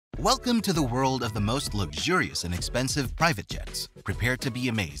Welcome to the world of the most luxurious and expensive private jets. Prepare to be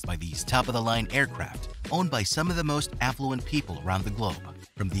amazed by these top-of-the-line aircraft owned by some of the most affluent people around the globe.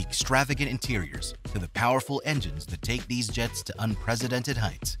 From the extravagant interiors to the powerful engines that take these jets to unprecedented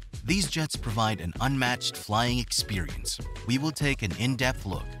heights, these jets provide an unmatched flying experience. We will take an in-depth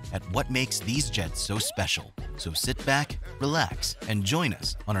look at what makes these jets so special. So sit back, relax, and join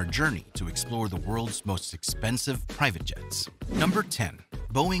us on our journey to explore the world's most expensive private jets. Number 10.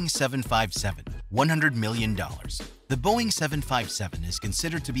 Boeing 757, $100 million. The Boeing 757 is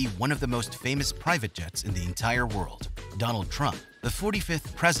considered to be one of the most famous private jets in the entire world. Donald Trump, the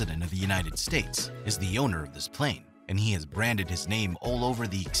 45th President of the United States, is the owner of this plane, and he has branded his name all over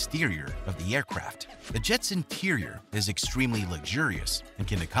the exterior of the aircraft. The jet's interior is extremely luxurious and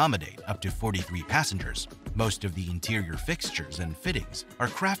can accommodate up to 43 passengers. Most of the interior fixtures and fittings are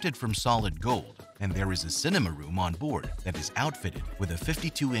crafted from solid gold, and there is a cinema room on board that is outfitted with a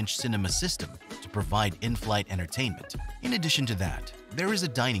 52-inch cinema system to provide in-flight entertainment. In addition to that, there is a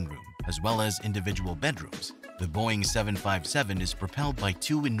dining room as well as individual bedrooms. The Boeing 757 is propelled by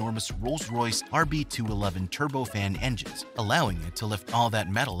two enormous Rolls-Royce RB211 turbofan engines, allowing it to lift all that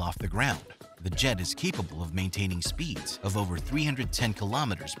metal off the ground. The jet is capable of maintaining speeds of over 310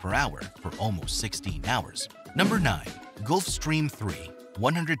 kilometers per hour for almost 16 hours. Number 9. Gulfstream III,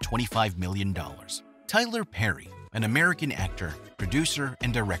 $125 million. Tyler Perry, an American actor, producer,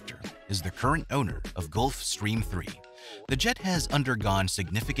 and director, is the current owner of Gulfstream III. The jet has undergone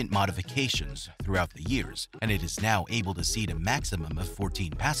significant modifications throughout the years, and it is now able to seat a maximum of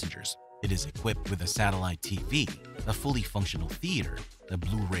 14 passengers. It is equipped with a satellite TV, a fully functional theater, a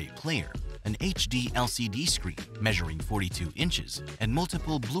Blu-ray player, an HD LCD screen measuring 42 inches, and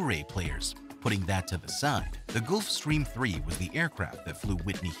multiple Blu-ray players. Putting that to the side, the Gulfstream III was the aircraft that flew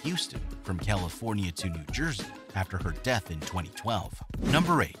Whitney Houston from California to New Jersey after her death in 2012.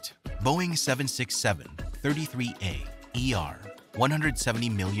 Number 8. Boeing 767-33A ER,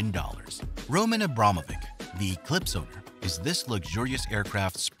 $170 million. Roman Abramovich, the Eclipse owner, is this luxurious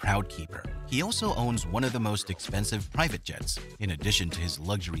aircraft's proud keeper. He also owns one of the most expensive private jets, in addition to his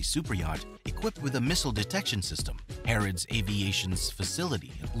luxury superyacht equipped with a missile detection system. Harrods Aviation's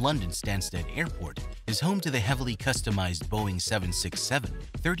facility at London Stansted Airport is home to the heavily customized Boeing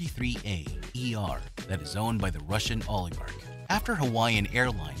 767-33A ER that is owned by the Russian oligarch. After Hawaiian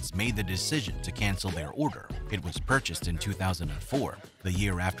Airlines made the decision to cancel their order, it was purchased in 2004, the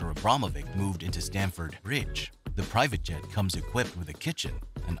year after Abramovich moved into Stamford Bridge. The private jet comes equipped with a kitchen,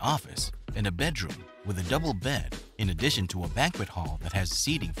 an office, and a bedroom with a double bed, in addition to a banquet hall that has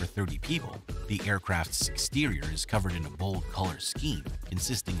seating for 30 people. The aircraft's exterior is covered in a bold color scheme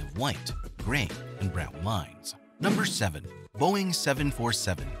consisting of white, gray, and brown lines. Number 7. Boeing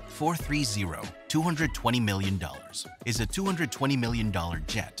 747-430, $220 million, is a $220 million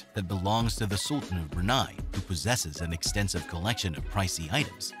jet that belongs to the Sultan of Brunei, who possesses an extensive collection of pricey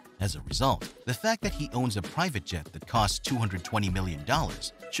items. As a result, the fact that he owns a private jet that costs $220 million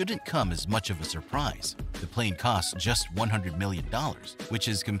shouldn't come as much of a surprise. The plane costs just $100 million, which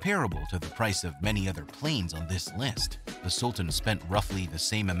is comparable to the price of many other planes on this list. The Sultan spent roughly the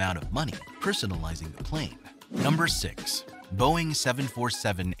same amount of money personalizing the plane. Number 6. Boeing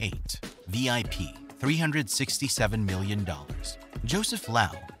 747-8 VIP, $367 million. Joseph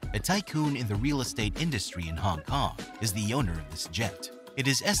Lau, a tycoon in the real estate industry in Hong Kong, is the owner of this jet. It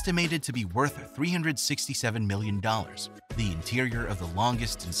is estimated to be worth $367 million. The interior of the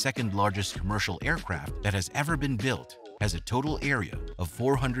longest and second largest commercial aircraft that has ever been built has a total area of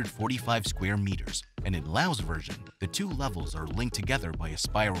 445 square meters, and in Lau's version, the two levels are linked together by a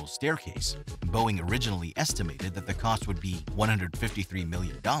spiral staircase. Boeing originally estimated that the cost would be $153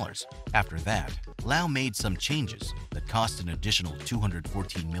 million. After that, Lau made some changes that cost an additional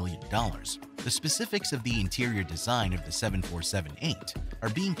 $214 million. The specifics of the interior design of the 747-8 are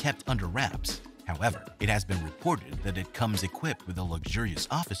being kept under wraps. However, it has been reported that it comes equipped with a luxurious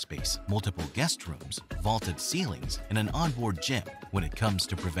office space, multiple guest rooms, vaulted ceilings, and an onboard gym. When it comes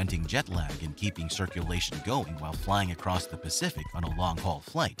to preventing jet lag and keeping circulation going while flying across the Pacific on a long-haul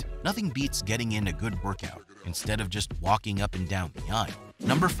flight, nothing beats getting in a good workout instead of just walking up and down the aisle.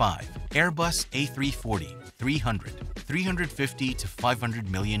 Number 5. Airbus A340-300, $350 to $500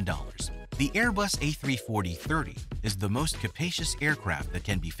 million. The Airbus A340-30 is the most capacious aircraft that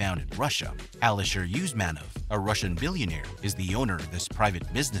can be found in Russia. Alisher Usmanov, a Russian billionaire, is the owner of this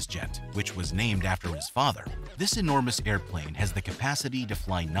private business jet, which was named after his father. This enormous airplane has the capacity to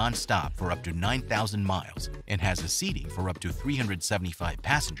fly non-stop for up to 9,000 miles and has a seating for up to 375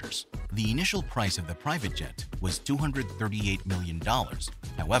 passengers. The initial price of the private jet was $238 million.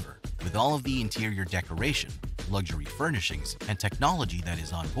 However, with all of the interior decoration, luxury furnishings and technology that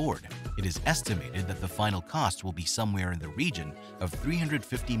is on board. It is estimated that the final cost will be somewhere in the region of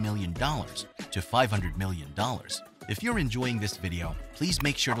 $350 million to $500 million. If you're enjoying this video, please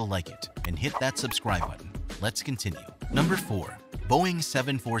make sure to like it and hit that subscribe button. Let's continue. Number 4. Boeing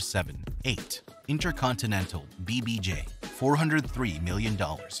 747-8 Intercontinental BBJ, $403 million.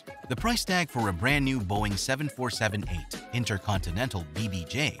 The price tag for a brand new Boeing 747-8 Intercontinental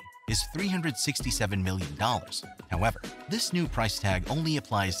BBJ is $367 million. However, this new price tag only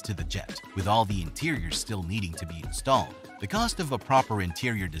applies to the jet, with all the interiors still needing to be installed. The cost of a proper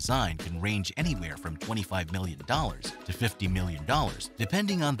interior design can range anywhere from $25 million to $50 million,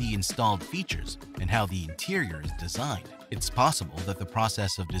 depending on the installed features and how the interior is designed. It's possible that the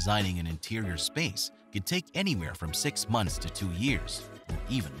process of designing an interior space could take anywhere from 6 months to 2 years, or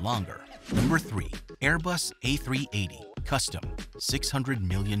even longer. Number 3. Airbus A380 Custom, $600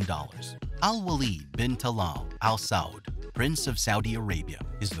 million. Al-Walid bin Talal Al Saud, Prince of Saudi Arabia,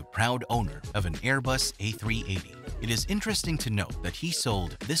 is the proud owner of an Airbus A380. It is interesting to note that he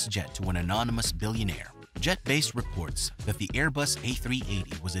sold this jet to an anonymous billionaire. JetBase reports that the Airbus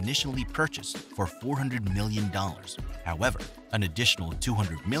A380 was initially purchased for $400 million. However, an additional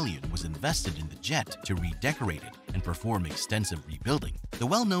 $200 million was invested in the jet to redecorate it and perform extensive rebuilding. The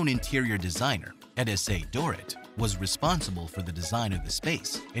well-known interior designer, Edesse Doret, was responsible for the design of the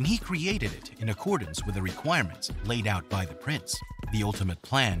space, and he created it in accordance with the requirements laid out by the prince. The ultimate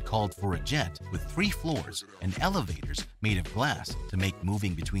plan called for a jet with 3 floors and elevators made of glass to make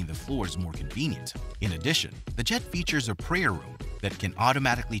moving between the floors more convenient. In addition, the jet features a prayer room that can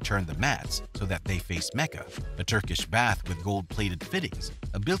automatically turn the mats so that they face Mecca, a Turkish bath with gold-plated fittings,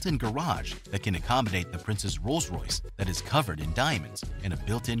 a built-in garage that can accommodate the prince's Rolls-Royce that is covered in diamonds, and a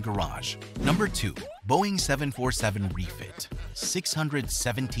built-in garage. Number 2. Boeing 747 Refit,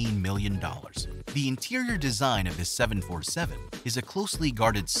 $617 million. The interior design of this 747 is a closely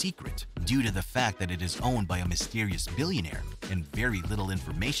guarded secret due to the fact that it is owned by a mysterious billionaire and very little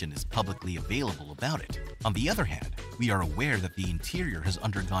information is publicly available about it. On the other hand, we are aware that the interior has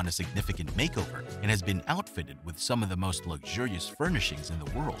undergone a significant makeover and has been outfitted with some of the most luxurious furnishings in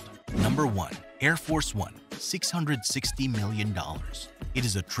the world. Number 1. Air Force One, $660 million. It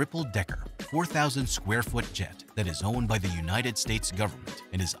is a triple-decker, 4,000 square foot jet that is owned by the United States government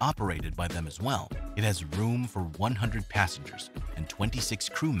and is operated by them as well. It has room for 100 passengers and 26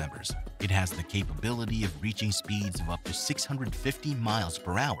 crew members. It has the capability of reaching speeds of up to 650 miles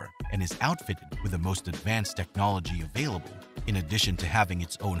per hour and is outfitted with the most advanced technology available. In addition to having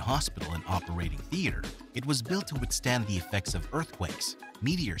its own hospital and operating theater, it was built to withstand the effects of earthquakes,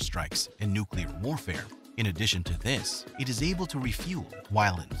 meteor strikes, and nuclear warfare. In addition to this, it is able to refuel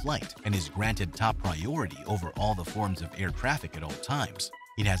while in flight and is granted top priority over all the forms of air traffic at all times.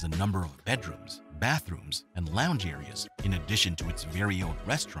 It has a number of bedrooms, bathrooms, and lounge areas, in addition to its very own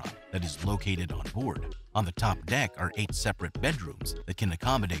restaurant that is located on board. On the top deck are 8 separate bedrooms that can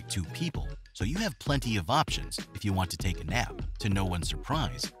accommodate 2 people, so you have plenty of options if you want to take a nap. To no one's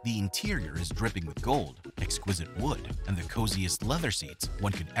surprise, the interior is dripping with gold, exquisite wood, and the coziest leather seats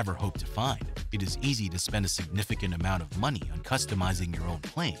one could ever hope to find. It is easy to spend a significant amount of money on customizing your own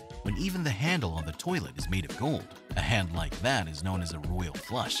plane when even the handle on the toilet is made of gold. A hand like that is known as a royal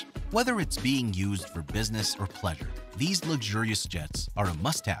flush. Whether it's being used for business or pleasure, these luxurious jets are a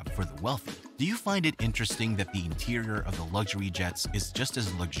must-have for the wealthy. Do you find it interesting that the interior of the luxury jets is just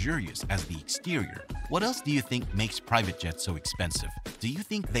as luxurious as the exterior? What else do you think makes private jets so expensive? Do you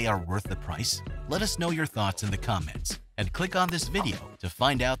think they are worth the price? Let us know your thoughts in the comments. And click on this video to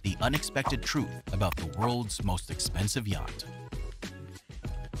find out the unexpected truth about the world's most expensive yacht.